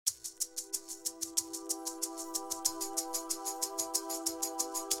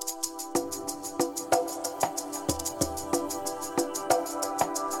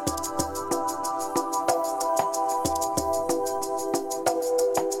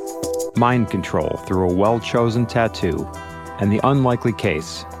mind control through a well-chosen tattoo, and the unlikely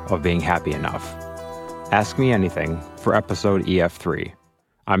case of being happy enough. Ask me anything for episode EF3.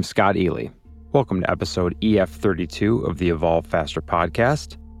 I'm Scott Ely. Welcome to episode EF32 of the Evolve Faster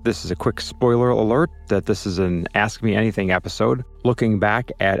podcast. This is a quick spoiler alert that this is an Ask Me Anything episode, looking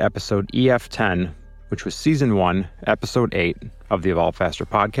back at episode EF10, which was season 1, episode 8 of the Evolve Faster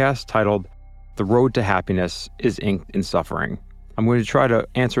podcast, titled The Road to Happiness is Inked in Suffering. I'm going to try to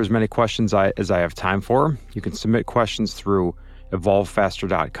answer as many questions as I have time for. You can submit questions through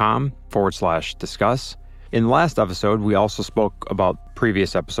evolvefaster.com/discuss. In the last episode, we also spoke about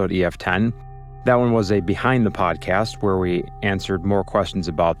previous episode EF10. That one was a behind the podcast where we answered more questions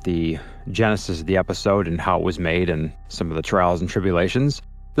about the genesis of the episode and how it was made and some of the trials and tribulations.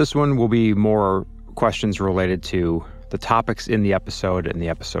 This one will be more questions related to the topics in the episode and the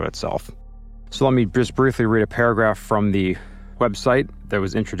episode itself. So let me just briefly read a paragraph from the website that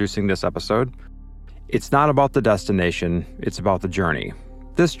was introducing this episode. It's not about the destination, it's about the journey.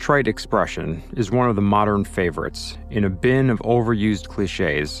 This trite expression is one of the modern favorites. In a bin of overused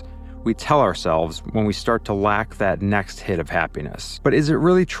cliches, we tell ourselves when we start to lack that next hit of happiness. But is it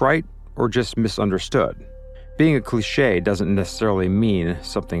really trite or just misunderstood? Being a cliche doesn't necessarily mean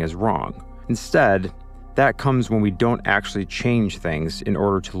something is wrong. Instead, that comes when we don't actually change things in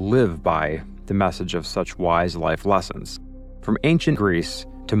order to live by the message of such wise life lessons. From ancient Greece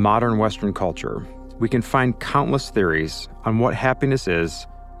to modern Western culture, we can find countless theories on what happiness is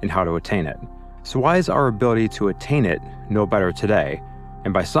and how to attain it. So why is our ability to attain it no better today,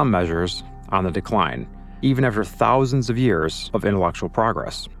 and by some measures, on the decline, even after thousands of years of intellectual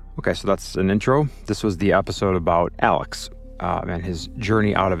progress? Okay, so that's an intro. This was the episode about Alex and his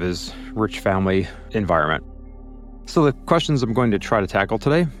journey out of his rich family environment. So the questions I'm going to try to tackle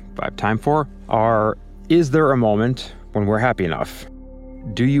today, if I have time for, are: is there a moment when we're happy enough?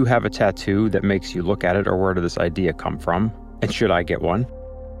 Do you have a tattoo that makes you look at it, or where did this idea come from? And should I get one?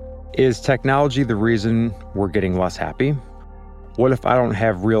 Is technology the reason we're getting less happy? What if I don't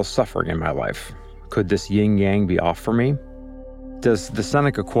have real suffering in my life? Could this yin-yang be off for me? Does the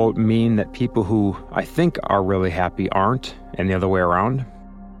Seneca quote mean that people who I think are really happy aren't, and the other way around?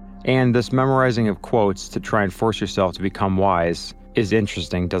 And this memorizing of quotes to try and force yourself to become wise is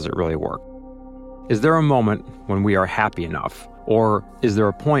interesting. Does it really work? Is there a moment when we are happy enough? Or is there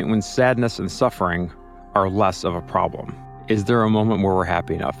a point when sadness and suffering are less of a problem? Is there a moment where we're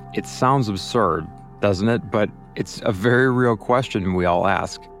happy enough? It sounds absurd, doesn't it? But it's a very real question we all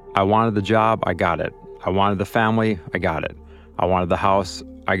ask. I wanted the job, I got it. I wanted the family, I got it. I wanted the house,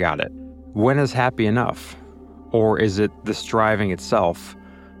 I got it. When is happy enough? Or is it the striving itself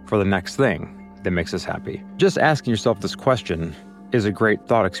for the next thing that makes us happy? Just asking yourself this question is a great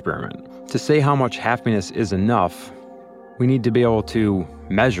thought experiment. To say how much happiness is enough, we need to be able to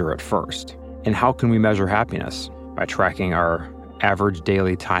measure it first. And how can we measure happiness? By tracking our average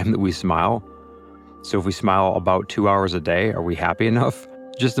daily time that we smile. So if we smile about 2 hours a day, are we happy enough?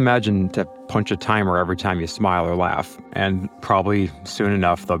 Just imagine to punch a timer every time you smile or laugh, and probably soon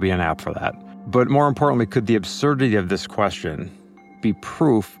enough there'll be an app for that. But more importantly, could the absurdity of this question be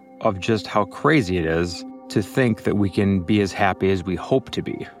proof of just how crazy it is to think that we can be as happy as we hope to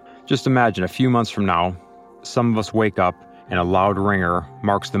be? Just imagine a few months from now, some of us wake up and a loud ringer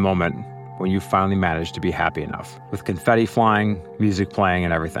marks the moment when you finally manage to be happy enough, with confetti flying, music playing,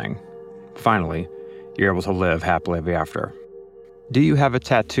 and everything. Finally, you're able to live happily ever after. Do you have a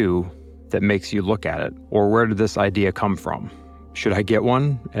tattoo that makes you look at it? Or where did this idea come from? Should I get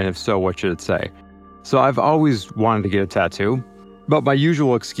one? And if so, what should it say? So I've always wanted to get a tattoo, but my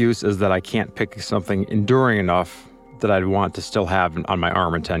usual excuse is that I can't pick something enduring enough that I'd want to still have on my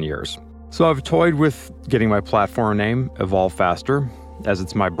arm in 10 years. So I've toyed with getting my platform name, Evolve Faster, as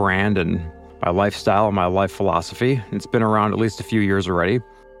it's my brand and my lifestyle and my life philosophy. It's been around at least a few years already.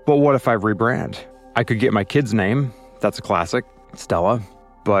 But what if I rebrand? I could get my kid's name. That's a classic, Stella.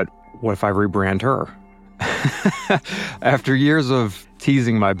 But what if I rebrand her? After years of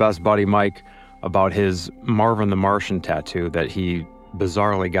teasing my best buddy Mike about his Marvin the Martian tattoo that he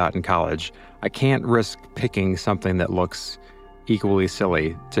bizarrely got in college, I can't risk picking something that looks equally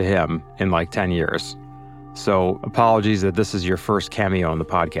silly to him in like 10 years. So apologies that this is your first cameo on the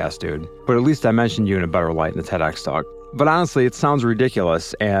podcast, dude. But at least I mentioned you in a better light in the TEDx talk. But honestly, it sounds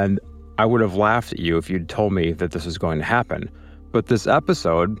ridiculous, and I would have laughed at you if you'd told me that this was going to happen. But this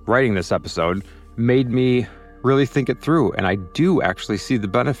episode, writing this episode, made me really think it through, and I do actually see the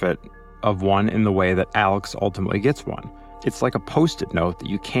benefit of one in the way that Alex ultimately gets one. It's like a Post-it note that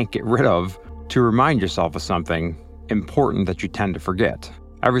you can't get rid of to remind yourself of something important that you tend to forget.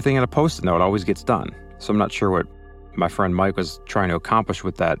 Everything in a Post-it note always gets done, so I'm not sure what my friend Mike was trying to accomplish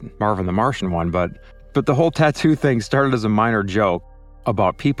with that Marvin the Martian one, but the whole tattoo thing started as a minor joke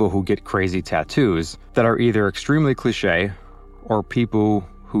about people who get crazy tattoos that are either extremely cliche or people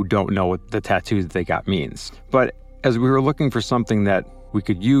who don't know what the tattoo that they got means. But as we were looking for something that we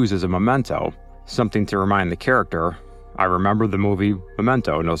could use as a memento, something to remind the character, I remember the movie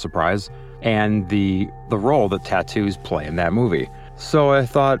Memento, no surprise, and the role that tattoos play in that movie. So I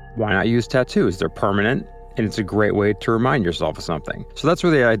thought, why not use tattoos? They're permanent, and it's a great way to remind yourself of something. So that's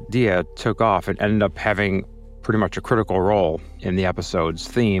where the idea took off and ended up having pretty much a critical role in the episode's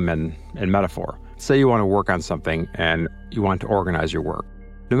theme and metaphor. Say you want to work on something and you want to organize your work.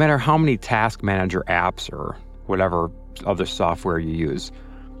 No matter how many task manager apps or whatever other software you use,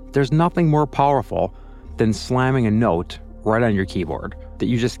 there's nothing more powerful than slamming a note right on your keyboard that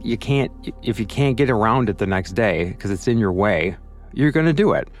you can't, if you can't get around it the next day because it's in your way, you're going to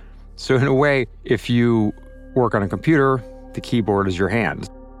do it. So in a way, if you work on a computer, the keyboard is your hand.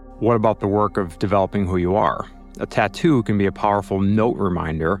 What about the work of developing who you are? A tattoo can be a powerful note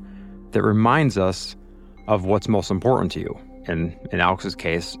reminder that reminds us of what's most important to you. And in Alex's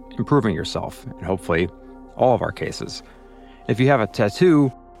case, improving yourself, and hopefully all of our cases. If you have a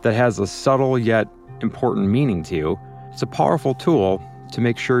tattoo that has a subtle yet important meaning to you, it's a powerful tool to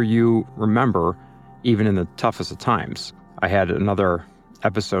make sure you remember even in the toughest of times. I had another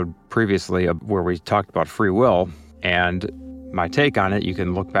episode previously where we talked about free will, and my take on it, you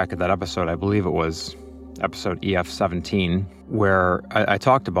can look back at that episode, I believe it was episode EF17, where I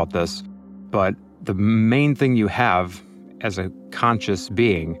talked about this, but the main thing you have as a conscious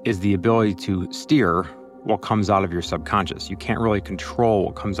being is the ability to steer what comes out of your subconscious. You can't really control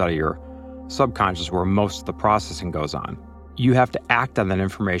what comes out of your subconscious where most of the processing goes on. You have to act on that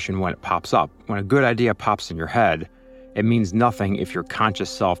information when it pops up. When a good idea pops in your head, it means nothing if your conscious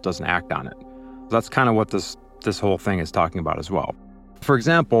self doesn't act on it. That's kind of what this whole thing is talking about as well. For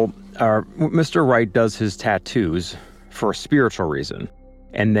example, Mr. Wright does his tattoos for a spiritual reason,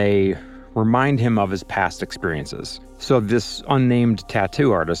 and they remind him of his past experiences. So this unnamed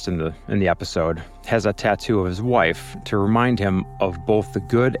tattoo artist in the episode has a tattoo of his wife to remind him of both the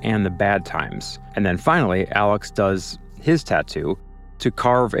good and the bad times. And then finally, Alex does his tattoo to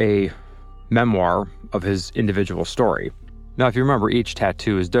carve a memoir of his individual story. Now, if you remember, each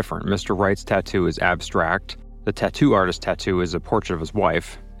tattoo is different. Mr. Wright's tattoo is abstract. The tattoo artist's tattoo is a portrait of his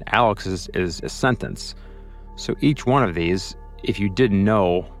wife. Alex's is a sentence. So each one of these, if you didn't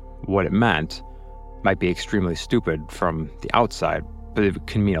know what it meant, might be extremely stupid from the outside, but it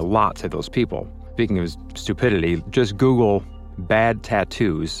can mean a lot to those people. Speaking of stupidity, just Google bad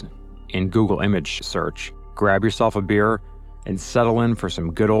tattoos in Google image search. Grab yourself a beer and settle in for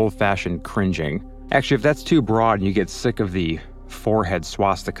some good old-fashioned cringing. Actually, if that's too broad and you get sick of the forehead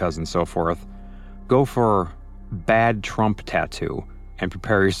swastikas and so forth, go for bad Trump tattoo and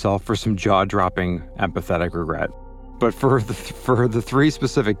prepare yourself for some jaw-dropping empathetic regret. But for the three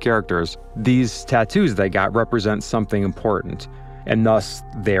specific characters, these tattoos they got represent something important, and thus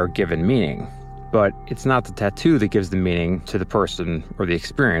they are given meaning. But it's not the tattoo that gives the meaning to the person or the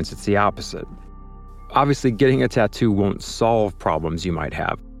experience, it's the opposite. Obviously, getting a tattoo won't solve problems you might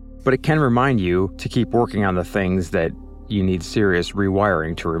have, but it can remind you to keep working on the things that you need serious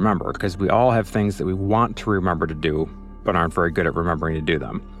rewiring to remember, because we all have things that we want to remember to do, but aren't very good at remembering to do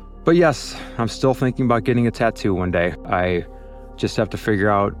them. But yes, I'm still thinking about getting a tattoo one day. I just have to figure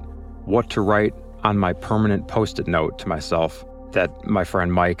out what to write on my permanent Post-it note to myself that my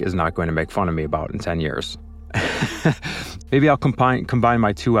friend Mike is not going to make fun of me about in 10 years. Maybe I'll combine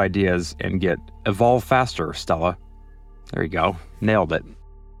my two ideas and get Evolve Faster, Stella. There you go. Nailed it.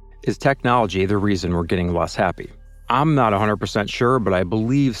 Is technology the reason we're getting less happy? I'm not 100% sure, but I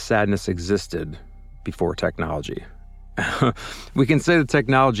believe sadness existed before technology. We can say that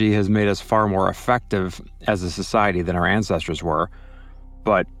technology has made us far more effective as a society than our ancestors were,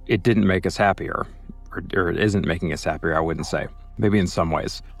 but it didn't make us happier, or it isn't making us happier, I wouldn't say. Maybe in some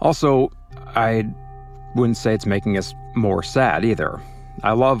ways. Also, I wouldn't say it's making us more sad either.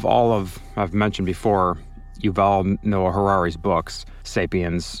 I love I've mentioned before, Yuval Noah Harari's books,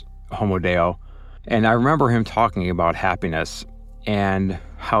 Sapiens, Homo Deo, and I remember him talking about happiness and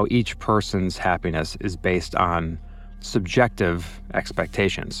how each person's happiness is based on subjective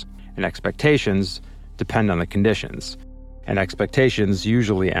expectations. And expectations depend on the conditions. And expectations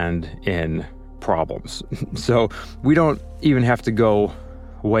usually end in problems. So we don't even have to go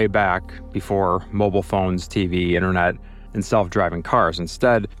way back before mobile phones, TV, internet, and self-driving cars.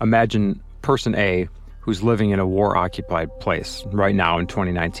 Instead, imagine person A who's living in a war-occupied place right now in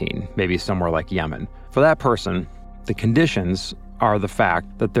 2019, maybe somewhere like Yemen. For that person, the conditions are the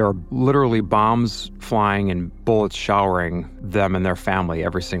fact that there are literally bombs flying and bullets showering them and their family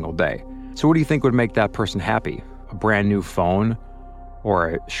every single day. So what do you think would make that person happy? A brand new phone?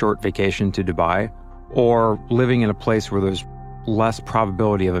 Or a short vacation to Dubai? Or living in a place where there's less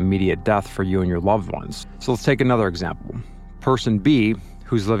probability of immediate death for you and your loved ones? So let's take another example. Person B,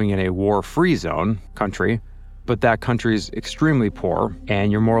 who's living in a war-free zone country, but that country is extremely poor,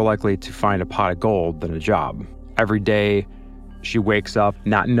 and you're more likely to find a pot of gold than a job. Every day, she wakes up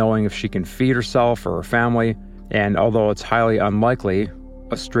not knowing if she can feed herself or her family, and although it's highly unlikely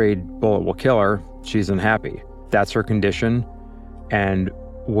a strayed bullet will kill her, she's unhappy. That's her condition, and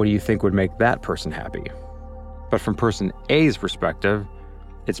what do you think would make that person happy? But from person A's perspective,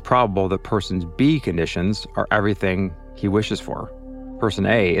 it's probable that person B conditions are everything he wishes for. Person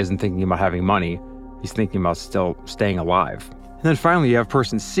A isn't thinking about having money, he's thinking about still staying alive. And then finally you have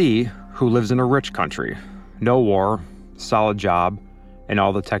person C, who lives in a rich country. No war, solid job, and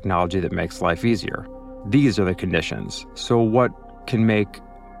all the technology that makes life easier. These are the conditions. So what can make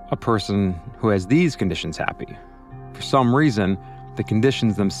a person who has these conditions happy? For some reason, the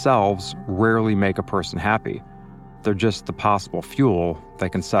conditions themselves rarely make a person happy. They're just the possible fuel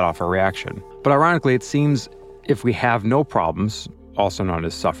that can set off a reaction. But ironically, it seems if we have no problems, also known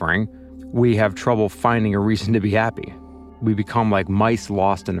as suffering, we have trouble finding a reason to be happy. We become like mice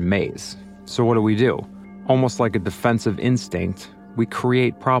lost in a maze. So what do? Almost like a defensive instinct, we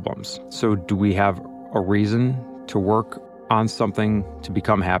create problems. So do we have a reason to work on something to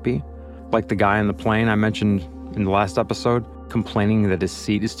become happy? Like the guy on the plane I mentioned in the last episode, complaining that his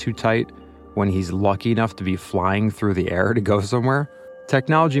seat is too tight when he's lucky enough to be flying through the air to go somewhere.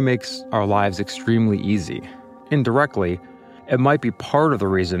 Technology makes our lives extremely easy. Indirectly, it might be part of the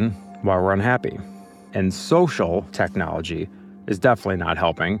reason why we're unhappy. And social technology is definitely not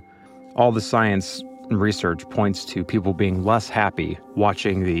helping. All the science and research points to people being less happy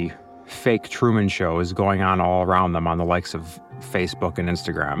watching the fake Truman shows going on all around them on the likes of Facebook and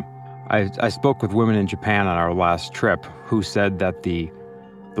Instagram. I spoke with women in Japan on our last trip who said that the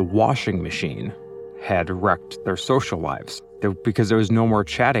washing machine had wrecked their social lives because there was no more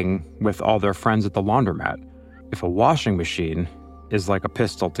chatting with all their friends at the laundromat. If a washing machine is like a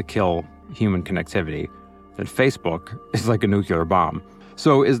pistol to kill human connectivity, then Facebook is like a nuclear bomb.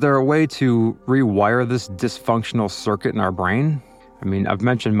 So is there a way to rewire this dysfunctional circuit in our brain? I mean, I've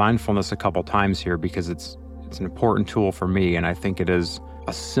mentioned mindfulness a couple times here because it's an important tool for me, and I think it is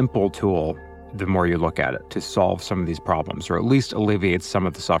a simple tool the more you look at it to solve some of these problems, or at least alleviate some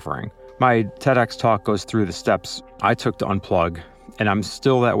of the suffering. My TEDx talk goes through the steps I took to unplug, and I'm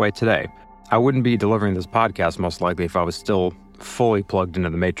still that way today. I wouldn't be delivering this podcast most likely if I was still fully plugged into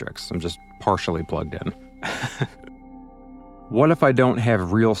the matrix. I'm just partially plugged in. What if I don't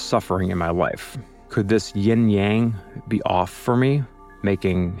have real suffering in my life? Could this yin-yang be off for me,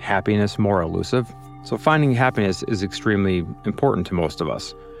 making happiness more elusive? So finding happiness is extremely important to most of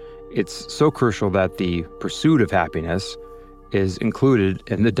us. It's so crucial that the pursuit of happiness is included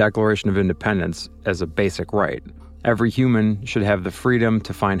in the Declaration of Independence as a basic right. Every human should have the freedom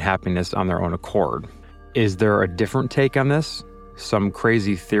to find happiness on their own accord. Is there a different take on this? Some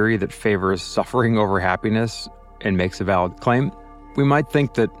crazy theory that favors suffering over happiness and makes a valid claim? We might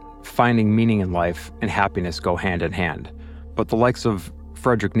think that finding meaning in life and happiness go hand in hand, but the likes of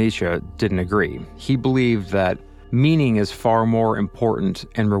Friedrich Nietzsche didn't agree. He believed that meaning is far more important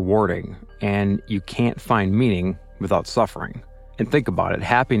and rewarding, and you can't find meaning without suffering. And think about it,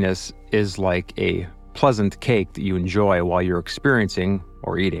 happiness is like a pleasant cake that you enjoy while you're experiencing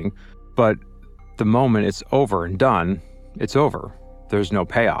or eating, but the moment it's over and done, it's over. There's no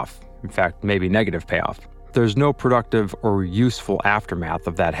payoff. In fact, maybe negative payoff. There's no productive or useful aftermath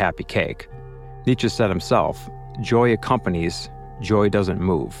of that happy cake. Nietzsche said himself, joy accompanies, joy doesn't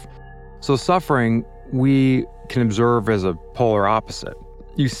move. So suffering, we can observe as a polar opposite.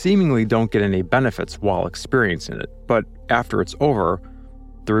 You seemingly don't get any benefits while experiencing it, but after it's over,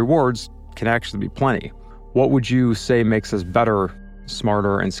 the rewards can actually be plenty. What would you say makes us better,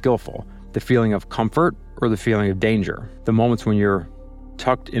 smarter, and skillful? The feeling of comfort or the feeling of danger? The moments when you're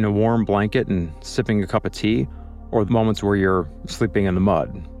tucked in a warm blanket and sipping a cup of tea, or the moments where you're sleeping in the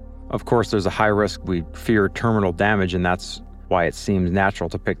mud? Of course, there's a high risk we fear terminal damage, and that's why it seems natural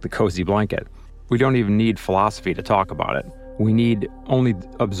to pick the cozy blanket. We don't even need philosophy to talk about it. We need only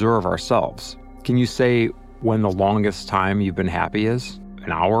observe ourselves. Can you say when the longest time you've been happy is?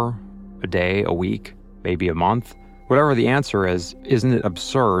 An hour? A day? A week? Maybe a month? Whatever the answer is, isn't it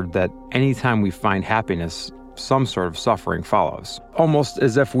absurd that anytime we find happiness, some sort of suffering follows? Almost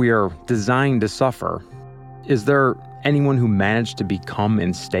as if we are designed to suffer. Is there anyone who managed to become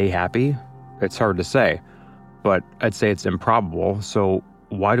and stay happy? It's hard to say. but I'd say it's improbable. So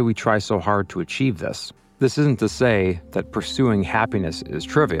why do we try so hard to achieve this? This isn't to say that pursuing happiness is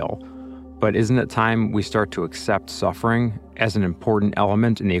trivial, but isn't it time we start to accept suffering as an important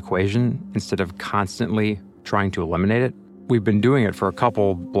element in the equation instead of constantly trying to eliminate it? We've been doing it for a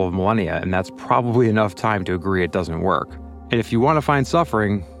couple of millennia, and that's probably enough time to agree it doesn't work. And if you want to find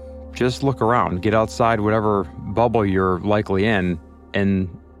suffering, just look around, get outside whatever bubble you're likely in, and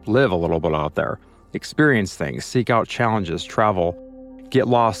live a little bit out there. Experience things, seek out challenges, travel, get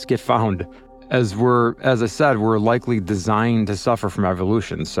lost, get found. As I said, we're likely designed to suffer from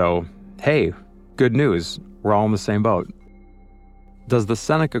evolution. So, hey, good news, we're all in the same boat. Does the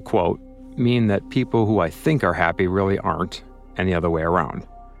Seneca quote mean that people who I think are happy really aren't, and the other way around?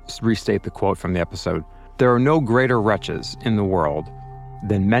 Just restate the quote from the episode. There are no greater wretches in the world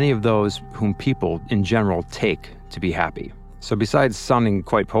than many of those whom people in general take to be happy. So besides sounding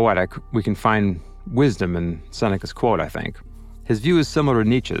quite poetic, we can find wisdom in Seneca's quote, I think. His view is similar to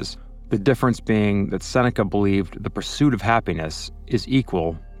Nietzsche's, the difference being that Seneca believed the pursuit of happiness is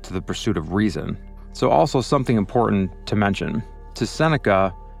equal to the pursuit of reason. So also something important to mention. To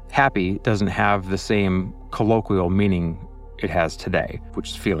Seneca, happy doesn't have the same colloquial meaning it has today,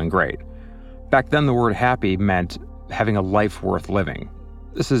 which is feeling great. Back then, the word happy meant having a life worth living.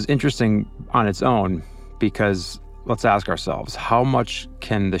 This is interesting on its own because let's ask ourselves, how much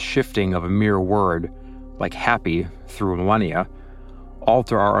can the shifting of a mere word like happy through millennia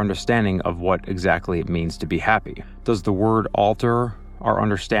alter our understanding of what exactly it means to be happy? Does the word alter our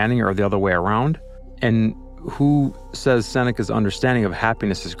understanding or the other way around? And who says Seneca's understanding of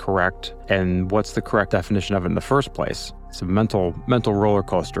happiness is correct, and what's the correct definition of it in the first place? It's a mental roller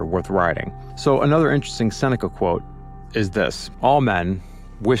coaster worth riding. So another interesting Seneca quote is this: all men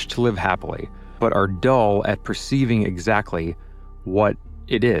wish to live happily, but are dull at perceiving exactly what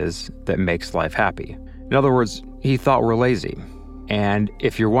it is that makes life happy. In other words, he thought we're lazy. And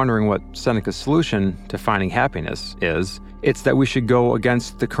if you're wondering what Seneca's solution to finding happiness is, it's that we should go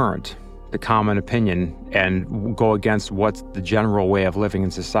against the current, the common opinion, and go against what the general way of living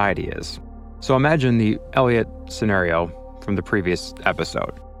in society is. So imagine the Eliot scenario from the previous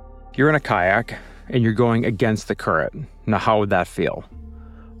episode. You're in a kayak and you're going against the current. Now, how would that feel?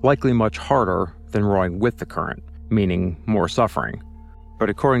 Likely much harder than rowing with the current, meaning more suffering. But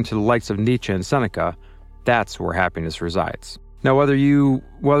according to the likes of Nietzsche and Seneca, that's where happiness resides. Now,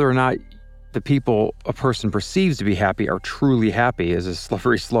 whether or not the people a person perceives to be happy are truly happy is a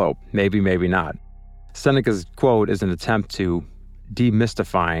slippery slope. Maybe, maybe not. Seneca's quote is an attempt to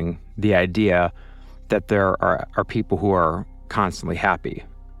demystifying the idea that there are people who are constantly happy,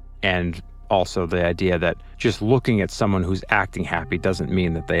 and also the idea that just looking at someone who's acting happy doesn't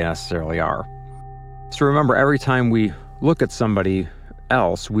mean that they necessarily are. So remember, every time we look at somebody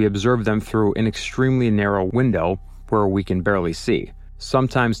else, we observe them through an extremely narrow window where we can barely see.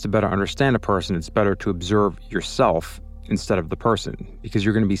 Sometimes to better understand a person, it's better to observe yourself instead of the person, because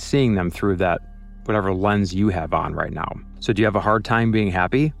you're going to be seeing them through that whatever lens you have on right now. So do you have a hard time being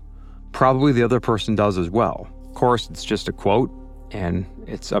happy? Probably the other person does as well. Of course, it's just a quote, and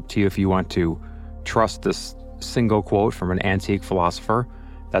it's up to you if you want to trust this single quote from an antique philosopher.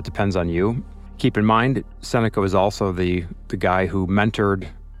 That depends on you. Keep in mind, Seneca was also the guy who mentored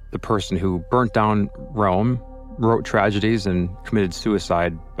the person who burnt down Rome, wrote tragedies, and committed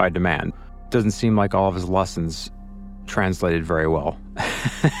suicide by demand. Doesn't seem like all of his lessons translated very well,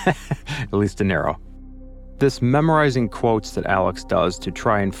 at least to Nero. This memorizing quotes that Alex does to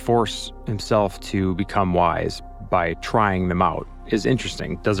try and force himself to become wise by trying them out is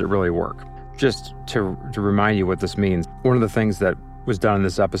interesting. Does it really work? Just to remind you what this means, one of the things that was done in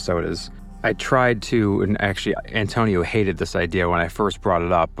this episode is I tried to, and actually Antonio hated this idea when I first brought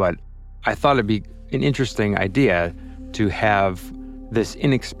it up, but I thought it'd be an interesting idea to have this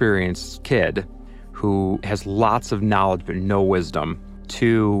inexperienced kid who has lots of knowledge but no wisdom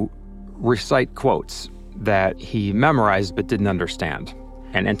to recite quotes that he memorized but didn't understand.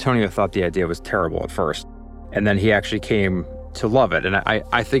 And Antonio thought the idea was terrible at first, and then he actually came to love it. And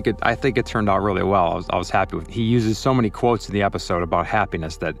I think it turned out really well. I was happy with it. He uses so many quotes in the episode about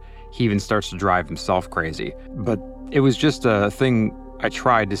happiness that he even starts to drive himself crazy. But it was just a thing I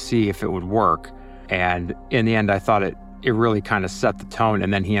tried to see if it would work. And in the end, I thought it really kind of set the tone.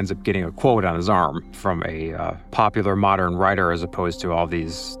 And then he ends up getting a quote on his arm from a popular modern writer as opposed to all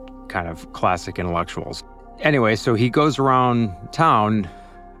these kind of classic intellectuals. Anyway, so he goes around town,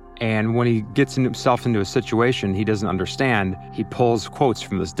 and when he gets himself into a situation he doesn't understand, he pulls quotes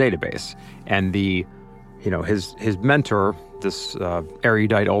from this database. And his mentor, this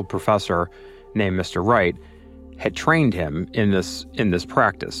erudite old professor named Mr. Wright, had trained him in this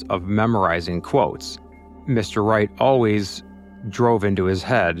practice of memorizing quotes. Mr. Wright always drove into his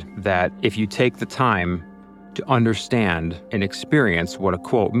head that if you take the time to understand and experience what a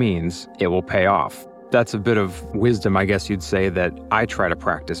quote means, it will pay off. That's a bit of wisdom, I guess you'd say, that I try to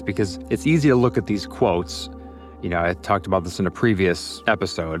practice, because it's easy to look at these quotes. I talked about this in a previous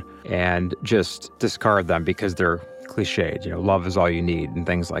episode, and just discard them because they're cliched, love is all you need and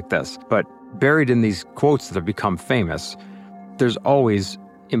things like this. But buried in these quotes that have become famous, there's always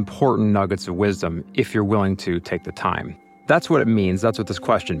important nuggets of wisdom if you're willing to take the time. That's what it means. That's what this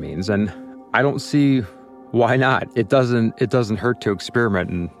question means. And I don't see why not. It doesn't hurt to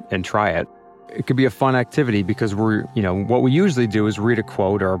experiment and try it. It could be a fun activity because what we usually do is read a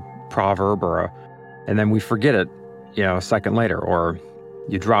quote or a proverb and then we forget it, a second later, or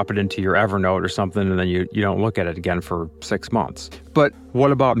you drop it into your Evernote or something and then you don't look at it again for 6 months. But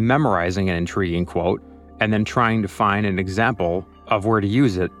what about memorizing an intriguing quote and then trying to find an example of where to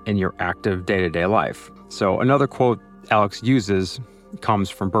use it in your active day-to-day life? So another quote Alex uses comes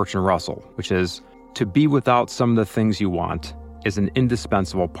from Bertrand Russell, which is, "To be without some of the things you want is an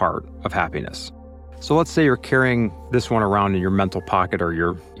indispensable part of happiness." So let's say you're carrying this one around in your mental pocket or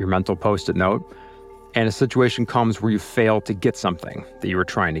your mental Post-it note, and a situation comes where you fail to get something that you were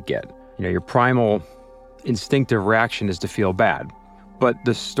trying to get. Your primal instinctive reaction is to feel bad, but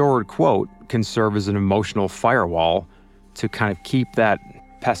the stored quote can serve as an emotional firewall to kind of keep that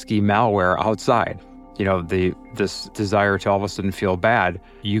pesky malware outside. This desire to all of a sudden feel bad,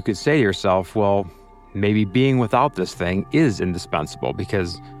 you could say to yourself, well, maybe being without this thing is indispensable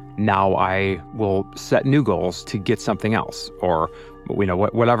because now I will set new goals to get something else, or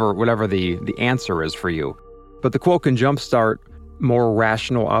whatever the answer is for you. But the quote can jumpstart more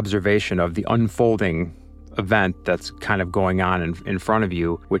rational observation of the unfolding event that's kind of going on in front of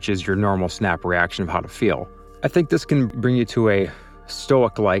you, which is your normal snap reaction of how to feel. I think this can bring you to a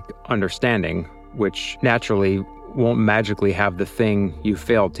stoic-like understanding, which naturally won't magically have the thing you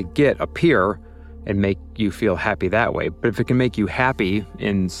failed to get appear and make you feel happy that way. But if it can make you happy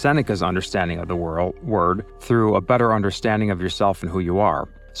in Seneca's understanding of the word through a better understanding of yourself and who you are.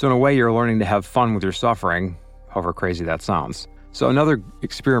 So in a way, you're learning to have fun with your suffering, however crazy that sounds. So another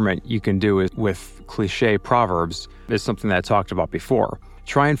experiment you can do with cliche proverbs is something that I talked about before.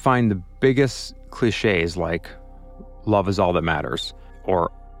 Try and find the biggest cliches like love is all that matters or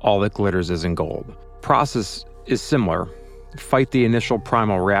all that glitters isn't gold. Process is similar. Fight the initial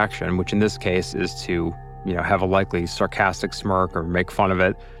primal reaction, which in this case is to, have a likely sarcastic smirk or make fun of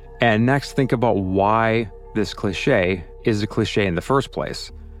it. And next, think about why this cliche is a cliche in the first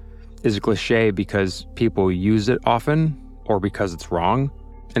place. Is it cliche because people use it often or because it's wrong?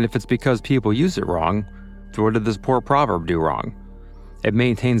 And if it's because people use it wrong, then what did this poor proverb do wrong? It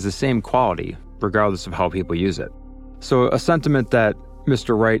maintains the same quality regardless of how people use it. So a sentiment that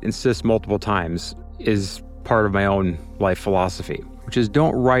Mr. Wright insists multiple times is part of my own life philosophy, which is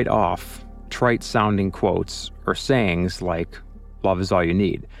don't write off trite-sounding quotes or sayings like love is all you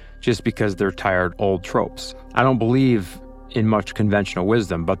need just because they're tired old tropes. I don't believe in much conventional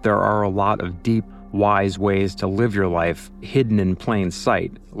wisdom, but there are a lot of deep, wise ways to live your life hidden in plain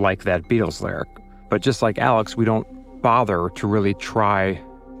sight, like that Beatles lyric. But just like Alex, we don't bother to really try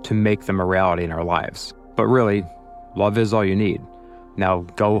to make them a reality in our lives. But really, love is all you need. Now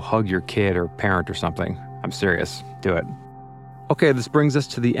go hug your kid or parent or something. I'm serious. Do it. Okay, this brings us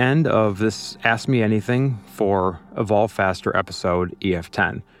to the end of this Ask Me Anything for Evolve Faster episode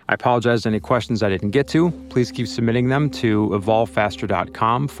EF10. I apologize for any questions I didn't get to. Please keep submitting them to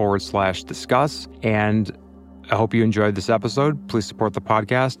evolvefaster.com/discuss. And I hope you enjoyed this episode. Please support the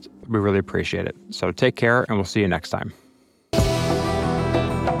podcast. We really appreciate it. So take care, and we'll see you next time.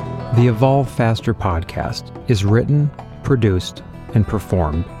 The Evolve Faster podcast is written, produced, and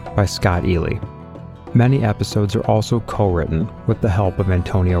performed by Scott Ely. Many episodes are also co-written with the help of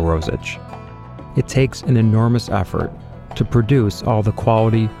Antonio Rosich. It takes an enormous effort to produce all the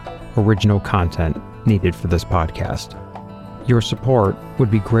quality, original content needed for this podcast. Your support would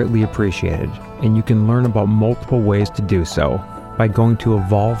be greatly appreciated, and you can learn about multiple ways to do so by going to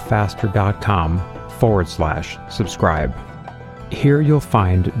evolvefaster.com/subscribe. Here you'll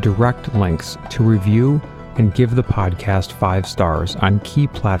find direct links to review and give the podcast 5 stars on key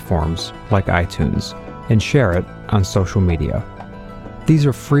platforms like iTunes, and share it on social media. These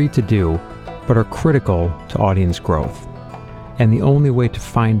are free to do, but are critical to audience growth. And the only way to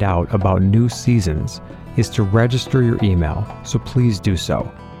find out about new seasons is to register your email, so please do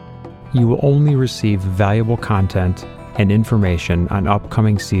so. You will only receive valuable content and information on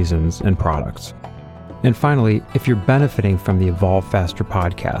upcoming seasons and products. And finally, if you're benefiting from the Evolve Faster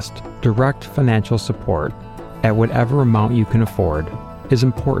podcast, direct financial support at whatever amount you can afford is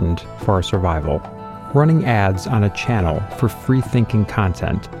important for our survival. Running ads on a channel for free-thinking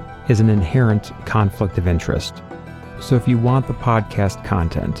content is an inherent conflict of interest. So if you want the podcast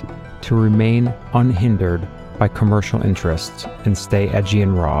content to remain unhindered by commercial interests and stay edgy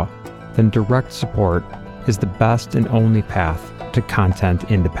and raw, then direct support is the best and only path to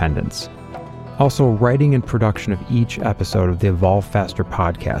content independence. Also, writing and production of each episode of the Evolve Faster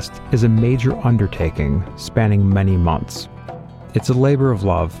podcast is a major undertaking spanning many months. It's a labor of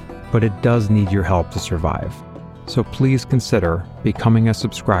love, but it does need your help to survive. So please consider becoming a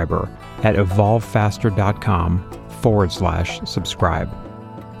subscriber at evolvefaster.com/subscribe.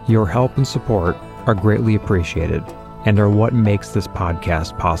 Your help and support are greatly appreciated and are what makes this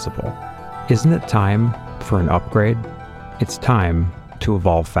podcast possible. Isn't it time for an upgrade? It's time to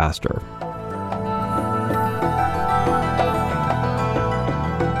evolve faster.